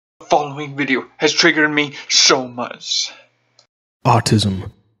following video has triggered me so much.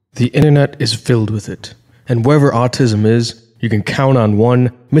 Autism. The internet is filled with it. And wherever autism is, you can count on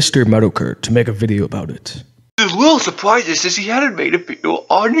one Mr. Meadowcur to make a video about it. The little surprise is he hadn't made a video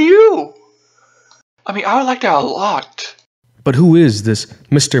on you. I mean, I would like that a lot. But who is this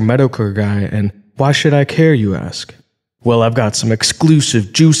Mr. Meadowcur guy, and why should I care, you ask? Well, I've got some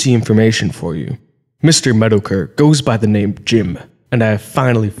exclusive, juicy information for you. Mr. Meadowcur goes by the name Jim, and I have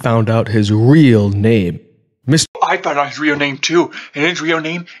finally found out his real name. I found out his real name too, and his real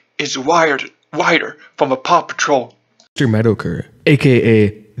name is Ryder from a Paw Patrol. Mr. Meadowcur, aka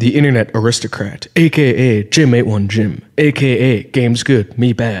the Internet Aristocrat, aka Jim81Jim, aka Game's Good,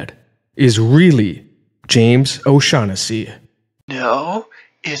 Me Bad, is really James O'Shaughnessy. No,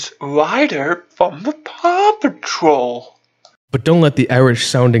 it's Ryder from the Paw Patrol. But don't let the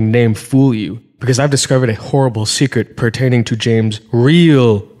Irish-sounding name fool you, because I've discovered a horrible secret pertaining to James'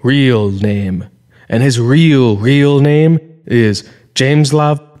 real name. And his real name is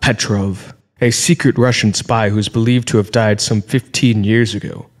Jameslav Petrov, a secret Russian spy who is believed to have died some 15 years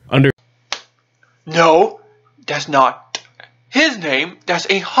ago. No, that's not his name, that's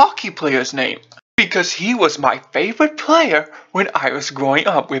a hockey player's name. Because he was my favorite player when I was growing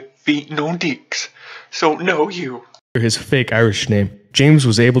up with feet no dicks. So no you. His fake Irish name, James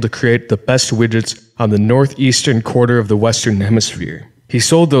was able to create the best widgets on the northeastern quarter of the Western Hemisphere. He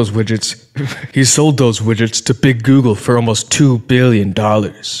sold those widgets to Big Google for almost $2 billion.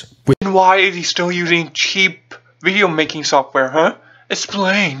 And why is he still using cheap video making software, huh?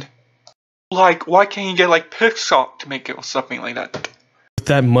 Explain. Like, why can't he get like Pixar to make it or something like that? With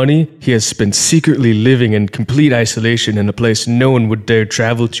that money, he has been secretly living in complete isolation in a place no one would dare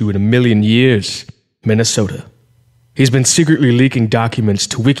travel to in a million years, Minnesota. He's been secretly leaking documents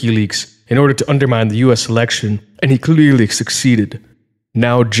to WikiLeaks in order to undermine the US election, and he clearly succeeded.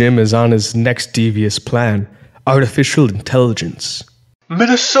 Now Jim is on his next devious plan, artificial intelligence.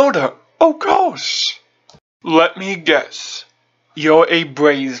 Minnesota? Oh gosh! Let me guess. You're a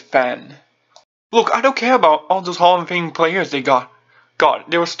Braves fan. Look, I don't care about all those Hall of Fame players they got. God,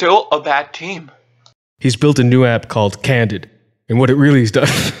 they were still a bad team. He's built a new app called Candid, and what it really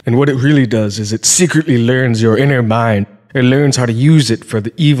does is it secretly learns your inner mind. It learns how to use it for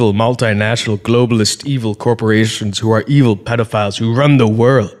the evil multinational globalist evil corporations who are evil pedophiles who run the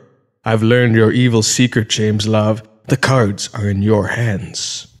world. I've learned your evil secret, James Love. The cards are in your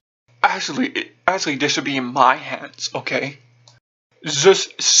hands. Actually, this should be in my hands, okay?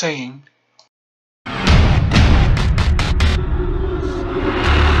 Just saying.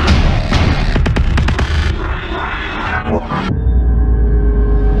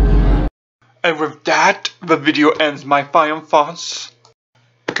 And with that, the video ends. My final thoughts.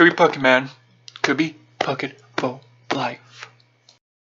 Could be Pokemon. Could be Pocket for life.